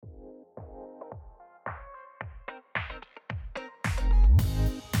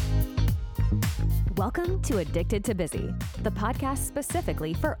Welcome to Addicted to Busy, the podcast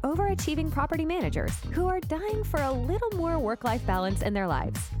specifically for overachieving property managers who are dying for a little more work-life balance in their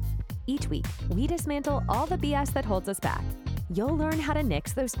lives. Each week, we dismantle all the BS that holds us back. You'll learn how to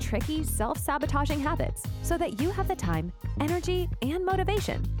nix those tricky, self-sabotaging habits so that you have the time, energy, and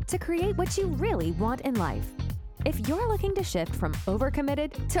motivation to create what you really want in life. If you're looking to shift from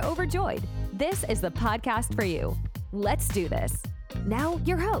overcommitted to overjoyed, this is the podcast for you. Let's do this. Now,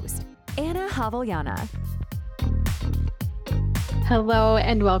 your host, Anna Havliana. Hello,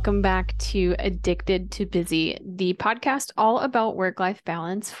 and welcome back to Addicted to Busy, the podcast all about work-life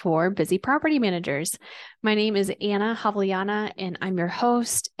balance for busy property managers. My name is Anna Havliana, and I'm your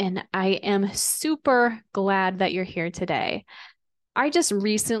host, and I am super glad that you're here today. I just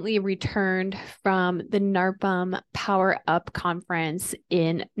recently returned from the NARPM Power Up Conference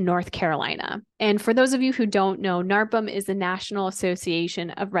in North Carolina. And for those of you who don't know, NARPM is the National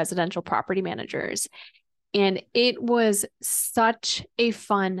Association of Residential Property Managers. And it was such a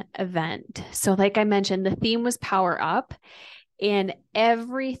fun event. So like I mentioned, the theme was Power Up, and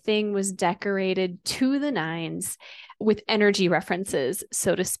everything was decorated to the nines with energy references,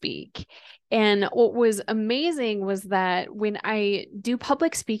 so to speak. And what was amazing was that when I do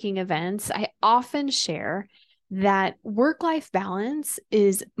public speaking events, I often share that work-life balance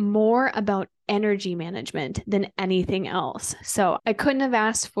is more about energy management than anything else. So I couldn't have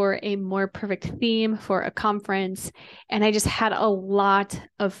asked for a more perfect theme for a conference, and I just had a lot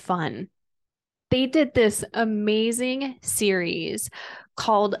of fun. They did this amazing series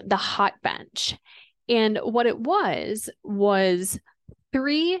called The Hot Bench. And what it was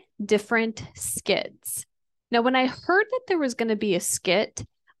 3 different skits. Now, when I heard that there was going to be a skit,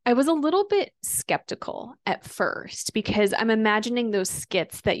 I was a little bit skeptical at first because I'm imagining those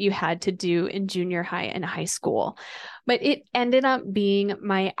skits that you had to do in junior high and high school. But it ended up being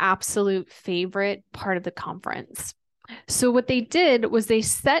my absolute favorite part of the conference. So what they did was they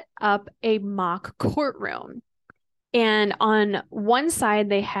set up a mock courtroom. And on one side,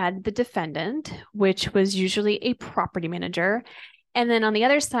 they had the defendant, which was usually a property manager. And then on the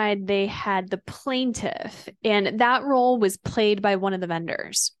other side, they had the plaintiff, and that role was played by one of the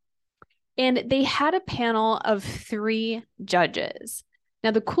vendors. And they had a panel of 3 judges.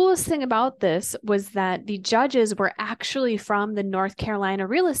 Now, the coolest thing about this was that the judges were actually from the North Carolina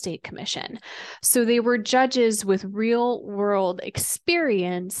Real Estate Commission. So they were judges with real world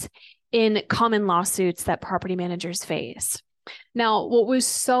experience in common lawsuits that property managers face. Now, what was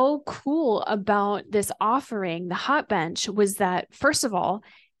so cool about this offering, the Hot Bench, was that, first of all,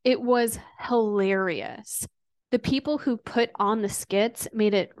 it was hilarious. The people who put on the skits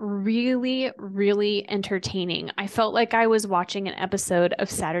made it really, really entertaining. I felt like I was watching an episode of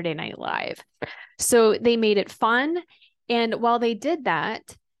Saturday Night Live. So they made it fun. And while they did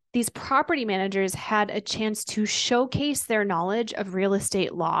that, these property managers had a chance to showcase their knowledge of real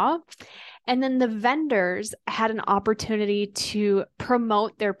estate law. And then the vendors had an opportunity to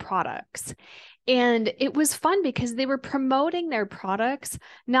promote their products. And it was fun because they were promoting their products,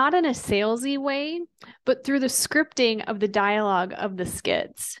 not in a salesy way, but through the scripting of the dialogue of the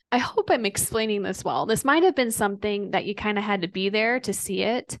skits. I hope I'm explaining this well. This might have been something that you kind of had to be there to see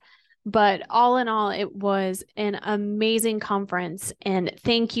it. But all in all, it was an amazing conference. And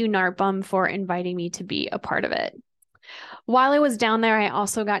thank you, NARPM, for inviting me to be a part of it. While I was down there, I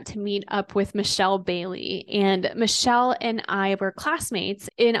also got to meet up with Michelle Bailey, and Michelle and I were classmates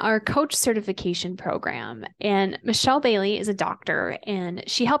in our coach certification program. And Michelle Bailey is a doctor, and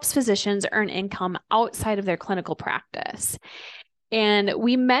she helps physicians earn income outside of their clinical practice. And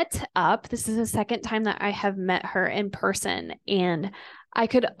we met up. This is the second time that I have met her in person, and I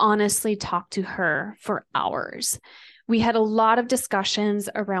could honestly talk to her for hours. We had a lot of discussions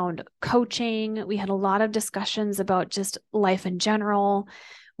around coaching. We had a lot of discussions about just life in general.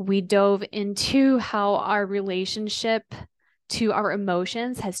 We dove into how our relationship to our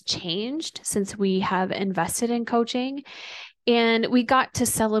emotions has changed since we have invested in coaching. And we got to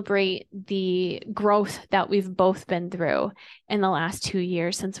celebrate the growth that we've both been through in the last 2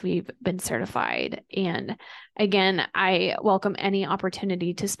 years since we've been certified. And again, I welcome any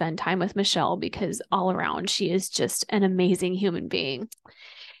opportunity to spend time with Michelle because all around, she is just an amazing human being.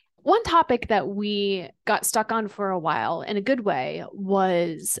 One topic that we got stuck on for a while in a good way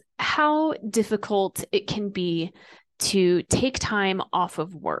was how difficult it can be to take time off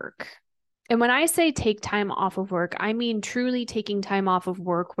of work. And when I say take time off of work, I mean truly taking time off of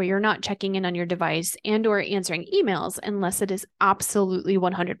work where you're not checking in on your device and or answering emails unless it is absolutely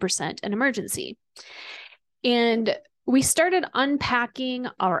 100% an emergency. And we started unpacking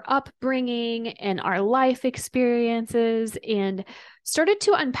our upbringing and our life experiences and started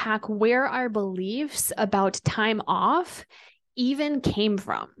to unpack where our beliefs about time off even came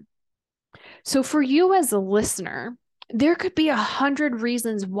from. So for you as a listener, there could be 100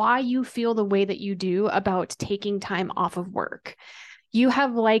 reasons why you feel the way that you do about taking time off of work. You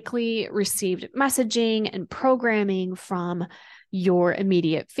have likely received messaging and programming from your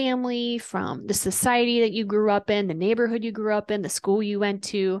immediate family, from the society that you grew up in, the neighborhood you grew up in, the school you went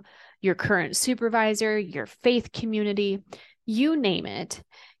to, your current supervisor, your faith community, you name it.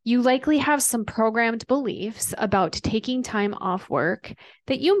 You likely have some programmed beliefs about taking time off work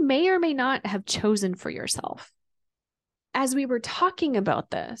that you may or may not have chosen for yourself. As we were talking about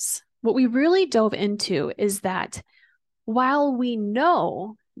this, what we really dove into is that while we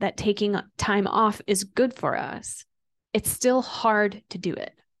know that taking time off is good for us, it's still hard to do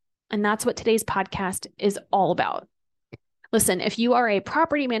it. And that's what today's podcast is all about. Listen, if you are a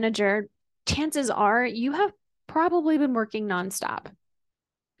property manager, chances are you have probably been working nonstop.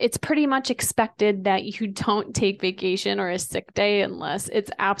 It's pretty much expected that you don't take vacation or a sick day unless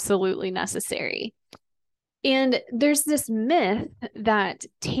it's absolutely necessary. And there's this myth that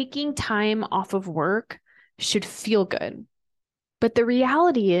taking time off of work should feel good. But the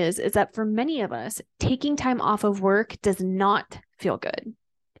reality is that for many of us, taking time off of work does not feel good.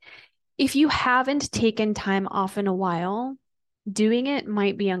 If you haven't taken time off in a while, doing it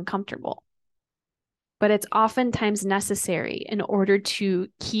might be uncomfortable, but it's oftentimes necessary in order to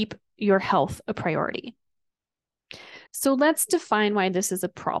keep your health a priority. So let's define why this is a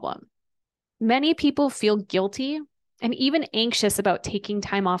problem. Many people feel guilty and even anxious about taking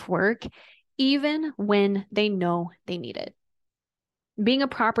time off work, even when they know they need it. Being a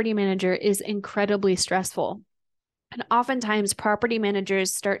property manager is incredibly stressful. And oftentimes property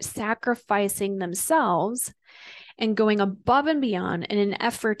managers start sacrificing themselves and going above and beyond in an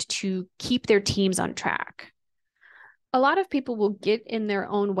effort to keep their teams on track. A lot of people will get in their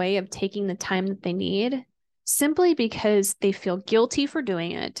own way of taking the time that they need simply because they feel guilty for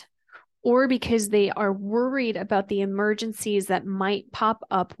doing it, or because they are worried about the emergencies that might pop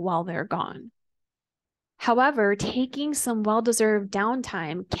up while they're gone. However, taking some well-deserved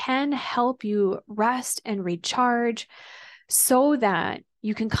downtime can help you rest and recharge so that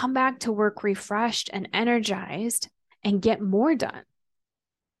you can come back to work refreshed and energized and get more done.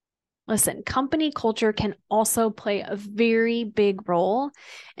 Listen, company culture can also play a very big role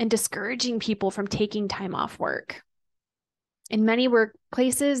in discouraging people from taking time off work. In many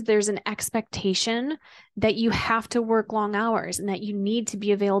workplaces, there's an expectation that you have to work long hours and that you need to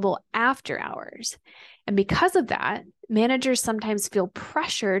be available after hours. And because of that, managers sometimes feel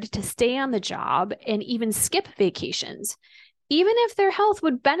pressured to stay on the job and even skip vacations, even if their health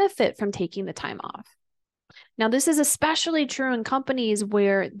would benefit from taking the time off. Now, this is especially true in companies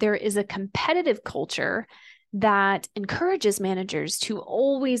where there is a competitive culture that encourages managers to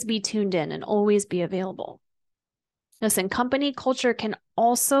always be tuned in and always be available. Listen, company culture can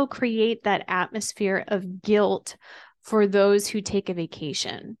also create that atmosphere of guilt for those who take a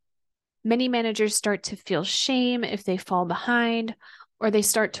vacation. Many managers start to feel shame if they fall behind, or they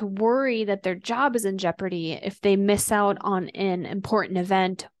start to worry that their job is in jeopardy if they miss out on an important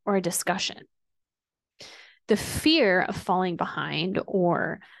event or a discussion. The fear of falling behind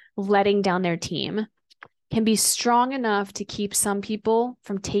or letting down their team can be strong enough to keep some people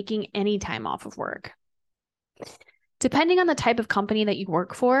from taking any time off of work. Depending on the type of company that you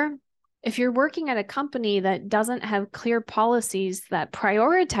work for, if you're working at a company that doesn't have clear policies that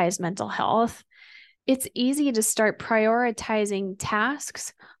prioritize mental health, it's easy to start prioritizing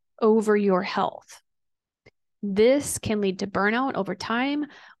tasks over your health. This can lead to burnout over time,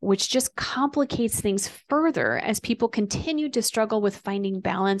 which just complicates things further as people continue to struggle with finding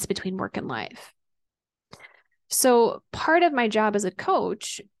balance between work and life. So part of my job as a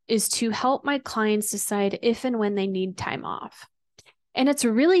coach is to help my clients decide if and when they need time off. And it's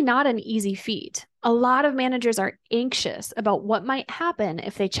really not an easy feat. A lot of managers are anxious about what might happen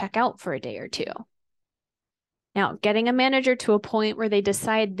if they check out for a day or two. Now, getting a manager to a point where they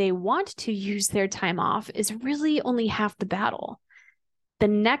decide they want to use their time off is really only half the battle. The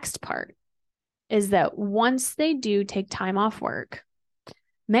next part is that once they do take time off work,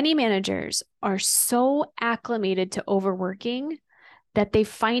 many managers are so acclimated to overworking that they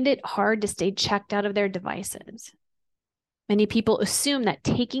find it hard to stay checked out of their devices. Many people assume that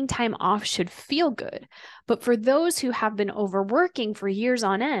taking time off should feel good, but for those who have been overworking for years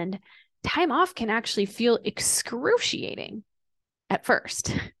on end, time off can actually feel excruciating at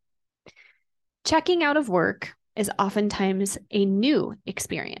first. Checking out of work is oftentimes a new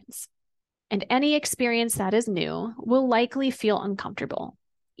experience. and any experience that is new will likely feel uncomfortable,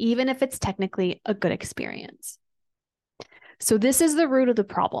 even if it's technically a good experience. So this is the root of the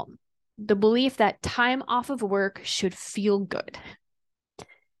problem, the belief that time off of work should feel good.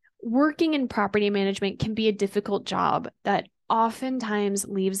 Working in property management can be a difficult job that oftentimes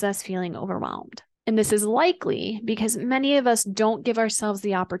leaves us feeling overwhelmed. And this is likely because many of us don't give ourselves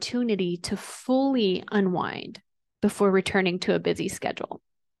the opportunity to fully unwind before returning to a busy schedule.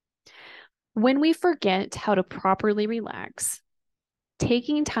 When we forget how to properly relax,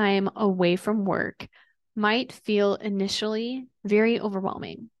 taking time away from work might feel initially very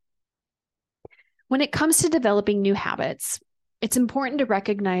overwhelming. When it comes to developing new habits, it's important to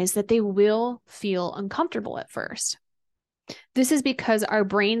recognize that they will feel uncomfortable at first. This is because our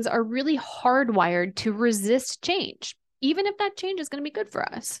brains are really hardwired to resist change, even if that change is going to be good for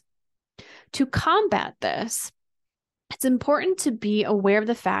us. To combat this, it's important to be aware of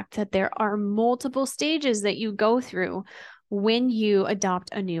the fact that there are multiple stages that you go through when you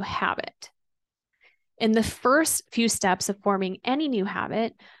adopt a new habit. In the first few steps of forming any new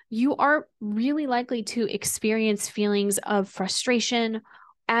habit, you are really likely to experience feelings of frustration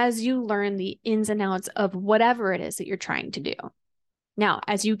as you learn the ins and outs of whatever it is that you're trying to do. Now,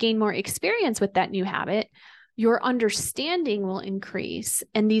 as you gain more experience with that new habit, your understanding will increase,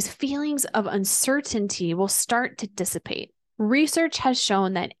 and these feelings of uncertainty will start to dissipate. Research has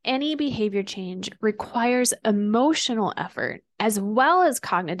shown that any behavior change requires emotional effort as well as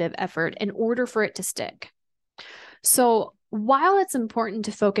cognitive effort in order for it to stick. So, while it's important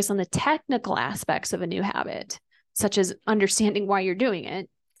to focus on the technical aspects of a new habit, such as understanding why you're doing it,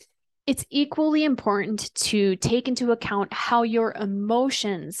 it's equally important to take into account how your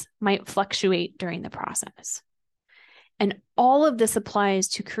emotions might fluctuate during the process. And all of this applies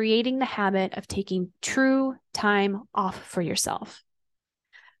to creating the habit of taking true time off for yourself.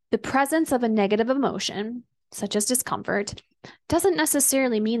 The presence of a negative emotion, such as discomfort, doesn't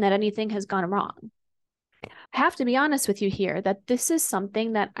necessarily mean that anything has gone wrong. I have to be honest with you here that this is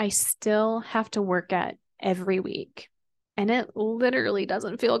something that I still have to work at every week. And it literally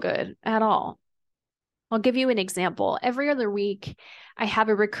doesn't feel good at all. I'll give you an example. Every other week, I have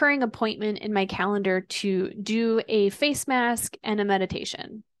a recurring appointment in my calendar to do a face mask and a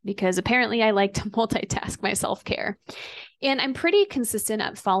meditation, because apparently I like to multitask my self-care. And I'm pretty consistent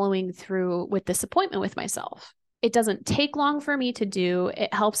at following through with this appointment with myself. It doesn't take long for me to do.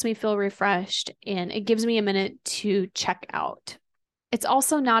 It helps me feel refreshed, and it gives me a minute to check out. It's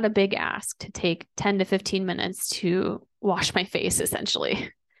also not a big ask to take 10 to 15 minutes to wash my face,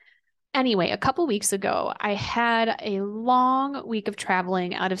 essentially. Anyway, a couple weeks ago, I had a long week of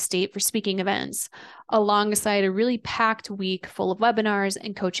traveling out of state for speaking events, alongside a really packed week full of webinars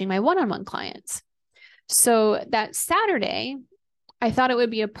and coaching my one-on-one clients. So that Saturday, I thought it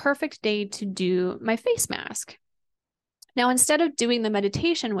would be a perfect day to do my face mask. Now, instead of doing the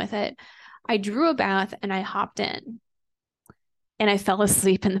meditation with it, I drew a bath and I hopped in. And I fell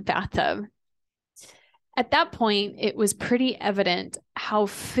asleep in the bathtub. At that point, it was pretty evident how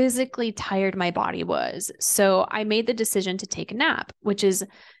physically tired my body was. So I made the decision to take a nap, which is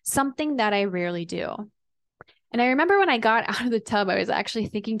something that I rarely do. And I remember when I got out of the tub, I was actually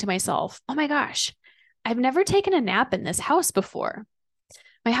thinking to myself, oh my gosh, I've never taken a nap in this house before.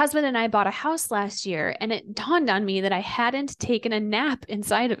 My husband and I bought a house last year, and it dawned on me that I hadn't taken a nap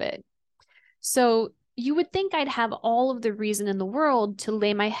inside of it. So you would think I'd have all of the reason in the world to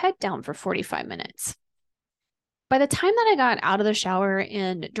lay my head down for 45 minutes. By the time that I got out of the shower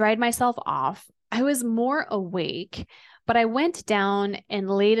and dried myself off, I was more awake, but I went down and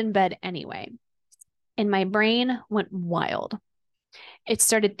laid in bed anyway. And my brain went wild. It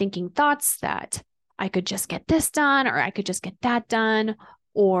started thinking thoughts that I could just get this done, or I could just get that done,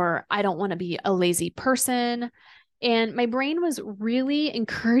 or I don't want to be a lazy person. And my brain was really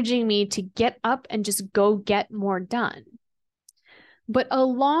encouraging me to get up and just go get more done. But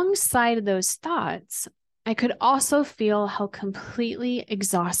alongside those thoughts, I could also feel how completely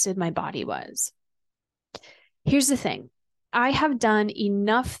exhausted my body was. Here's the thing. I have done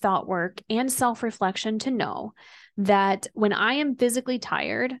enough thought work and self-reflection to know that when I am physically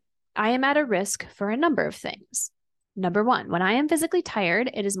tired, I am at a risk for a number of things. Number one, when I am physically tired,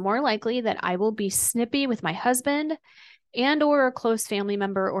 it is more likely that I will be snippy with my husband and or a close family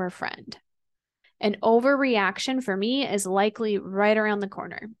member or a friend. An overreaction for me is likely right around the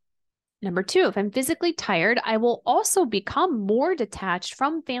corner. Number two, if I'm physically tired, I will also become more detached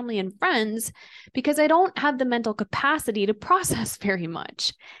from family and friends because I don't have the mental capacity to process very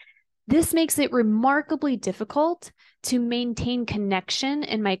much. This makes it remarkably difficult to maintain connection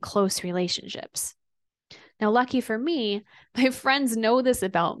in my close relationships. Now, lucky for me, my friends know this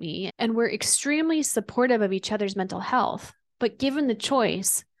about me and we're extremely supportive of each other's mental health. But given the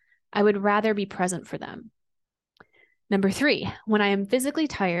choice, I would rather be present for them. Number 3, when I am physically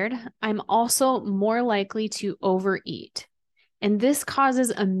tired, I'm also more likely to overeat. And this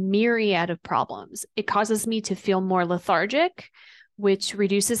causes a myriad of problems. It causes me to feel more lethargic, which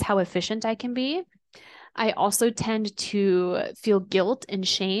reduces how efficient I can be. I also tend to feel guilt and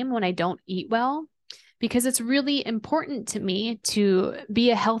shame when I don't eat well, because it's really important to me to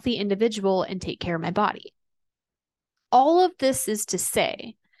be a healthy individual and take care of my body. All of this is to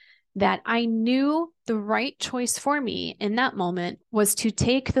say that I knew the right choice for me in that moment was to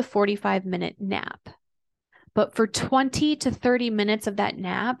take the 45-minute nap. But for 20 to 30 minutes of that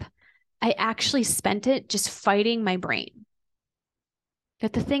nap, I actually spent it just fighting my brain.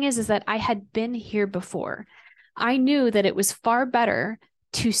 But the thing is that I had been here before. I knew that it was far better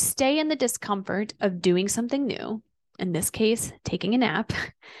to stay in the discomfort of doing something new, in this case, taking a nap,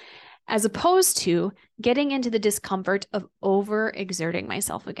 as opposed to getting into the discomfort of overexerting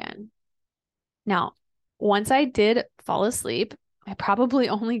myself again. Now, once I did fall asleep, I probably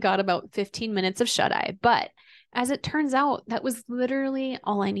only got about 15 minutes of shut-eye, but as it turns out, that was literally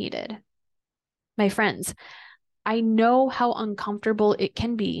all I needed. My friends, I know how uncomfortable it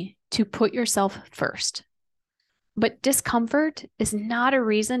can be to put yourself first. But discomfort is not a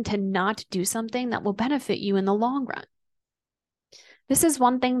reason to not do something that will benefit you in the long run. This is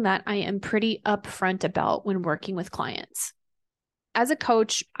one thing that I am pretty upfront about when working with clients. As a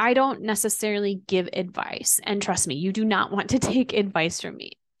coach, I don't necessarily give advice. And trust me, you do not want to take advice from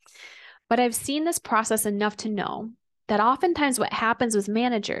me. But I've seen this process enough to know that oftentimes what happens with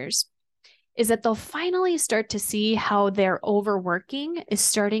managers is that they'll finally start to see how their overworking is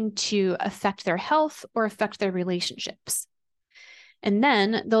starting to affect their health or affect their relationships. And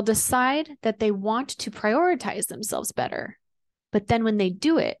then they'll decide that they want to prioritize themselves better. But then when they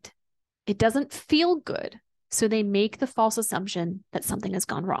do it, it doesn't feel good. So they make the false assumption that something has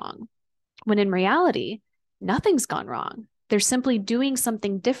gone wrong. When in reality, nothing's gone wrong. They're simply doing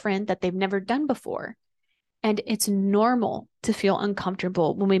something different that they've never done before. And it's normal to feel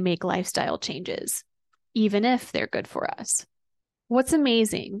uncomfortable when we make lifestyle changes, even if they're good for us. What's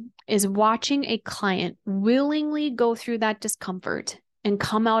amazing is watching a client willingly go through that discomfort and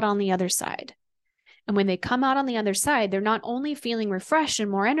come out on the other side. And when they come out on the other side, they're not only feeling refreshed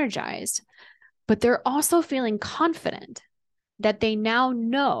and more energized, but they're also feeling confident that they now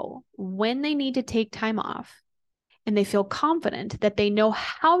know when they need to take time off. And they feel confident that they know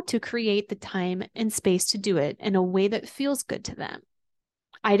how to create the time and space to do it in a way that feels good to them.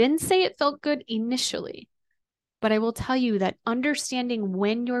 I didn't say it felt good initially, but I will tell you that understanding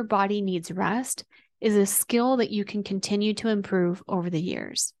when your body needs rest is a skill that you can continue to improve over the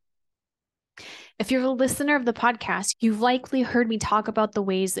years. If you're a listener of the podcast, you've likely heard me talk about the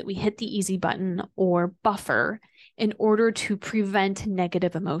ways that we hit the easy button or buffer in order to prevent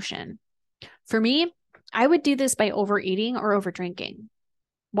negative emotion. For me, I would do this by overeating or overdrinking.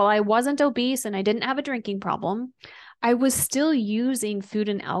 While I wasn't obese and I didn't have a drinking problem, I was still using food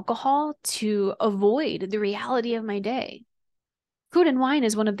and alcohol to avoid the reality of my day. Food and wine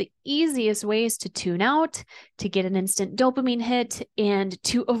is one of the easiest ways to tune out, to get an instant dopamine hit, and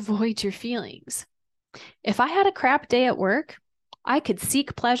to avoid your feelings. If I had a crap day at work, I could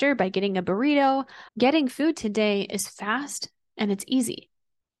seek pleasure by getting a burrito. Getting food today is fast and it's easy.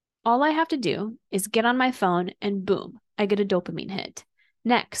 All I have to do is get on my phone and boom, I get a dopamine hit.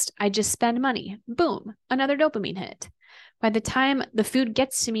 Next, I just spend money. Boom, another dopamine hit. By the time the food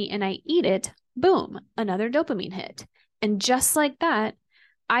gets to me and I eat it, boom, another dopamine hit. And just like that,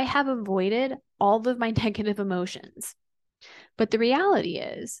 I have avoided all of my negative emotions. But the reality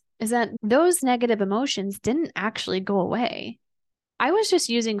is that those negative emotions didn't actually go away. I was just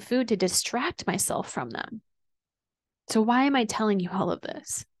using food to distract myself from them. So why am I telling you all of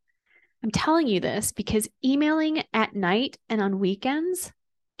this? I'm telling you this because emailing at night and on weekends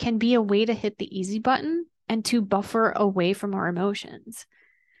can be a way to hit the easy button and to buffer away from our emotions.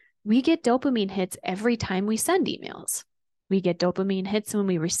 We get dopamine hits every time we send emails. We get dopamine hits when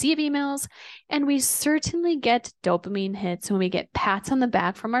we receive emails, and we certainly get dopamine hits when we get pats on the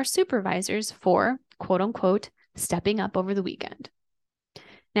back from our supervisors for, quote unquote, stepping up over the weekend.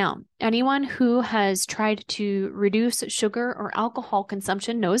 Now, anyone who has tried to reduce sugar or alcohol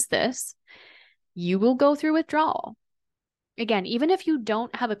consumption knows this. You will go through withdrawal. Again, even if you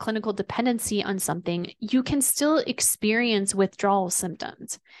don't have a clinical dependency on something, you can still experience withdrawal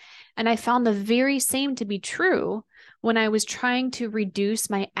symptoms. And I found the very same to be true when I was trying to reduce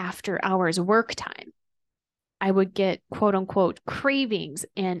my after hours work time. I would get quote unquote cravings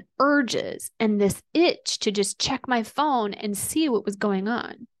and urges and this itch to just check my phone and see what was going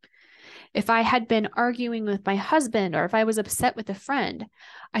on. If I had been arguing with my husband or if I was upset with a friend,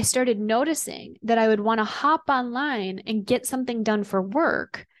 I started noticing that I would want to hop online and get something done for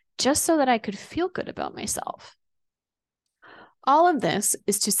work just so that I could feel good about myself. All of this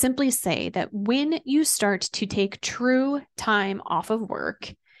is to simply say that when you start to take true time off of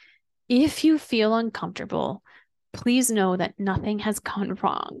work, if you feel uncomfortable, please know that nothing has gone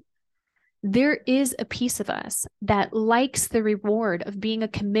wrong. There is a piece of us that likes the reward of being a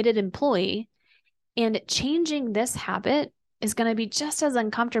committed employee, and changing this habit is going to be just as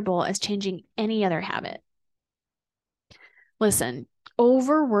uncomfortable as changing any other habit. Listen,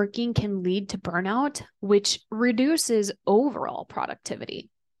 overworking can lead to burnout, which reduces overall productivity.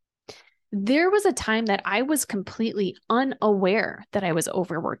 There was a time that I was completely unaware that I was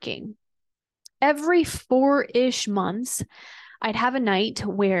overworking. Every 4-ish months, I'd have a night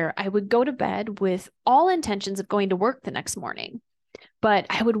where I would go to bed with all intentions of going to work the next morning. But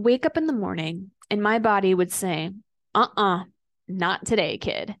I would wake up in the morning and my body would say, not today,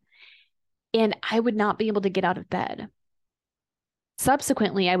 kid. And I would not be able to get out of bed.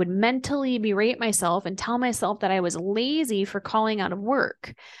 Subsequently, I would mentally berate myself and tell myself that I was lazy for calling out of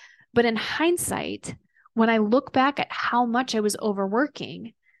work. But in hindsight, when I look back at how much I was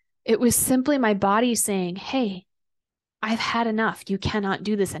overworking, it was simply my body saying, hey, I've had enough. You cannot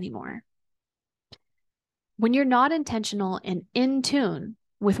do this anymore. When you're not intentional and in tune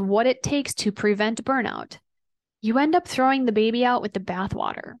with what it takes to prevent burnout, you end up throwing the baby out with the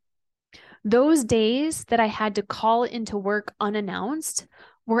bathwater. Those days that I had to call into work unannounced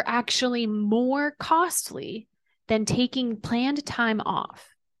were actually more costly than taking planned time off,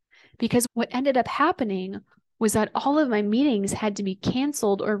 because what ended up happening was that all of my meetings had to be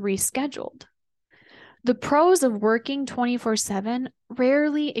canceled or rescheduled. The pros of working 24/7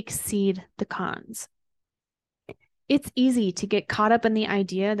 rarely exceed the cons. It's easy to get caught up in the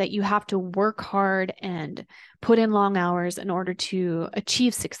idea that you have to work hard and put in long hours in order to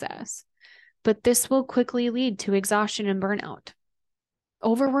achieve success, but this will quickly lead to exhaustion and burnout.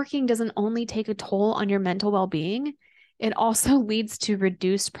 Overworking doesn't only take a toll on your mental well-being, it also leads to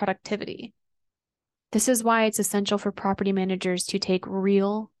reduced productivity. This is why it's essential for property managers to take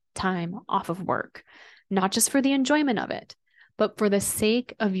real time off of work, not just for the enjoyment of it, but for the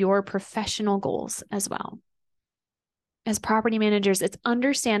sake of your professional goals as well. As property managers, it's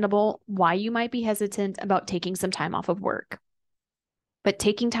understandable why you might be hesitant about taking some time off of work. But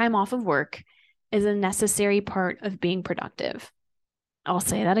taking time off of work is a necessary part of being productive. I'll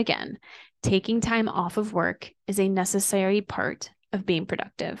say that again. Taking time off of work is a necessary part of being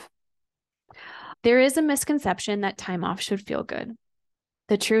productive. There is a misconception that time off should feel good.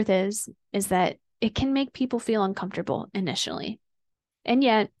 The truth is that it can make people feel uncomfortable initially. And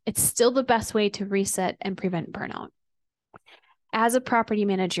yet, it's still the best way to reset and prevent burnout. As a property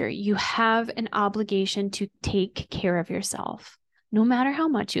manager, you have an obligation to take care of yourself, no matter how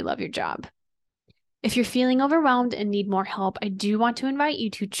much you love your job. If you're feeling overwhelmed and need more help, I do want to invite you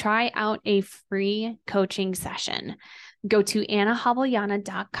to try out a free coaching session. Go to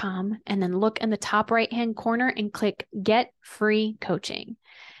AnnaHavliana.com and then look in the top right-hand corner and click Get Free Coaching.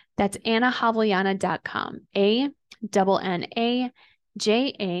 That's AnnaHavliana.com. ANNAJAV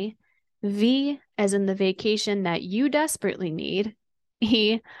as in the vacation that you desperately need,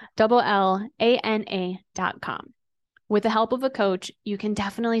 ELLANA.com. With the help of a coach, you can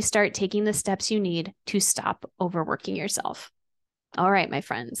definitely start taking the steps you need to stop overworking yourself. All right, my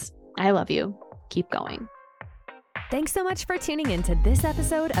friends, I love you. Keep going. Thanks so much for tuning in to this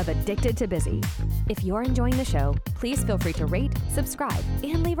episode of Addicted to Busy. If you're enjoying the show, please feel free to rate, subscribe,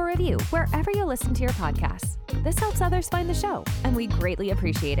 and leave a review wherever you listen to your podcasts. This helps others find the show, and we greatly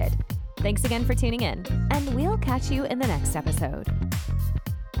appreciate it. Thanks again for tuning in, and we'll catch you in the next episode.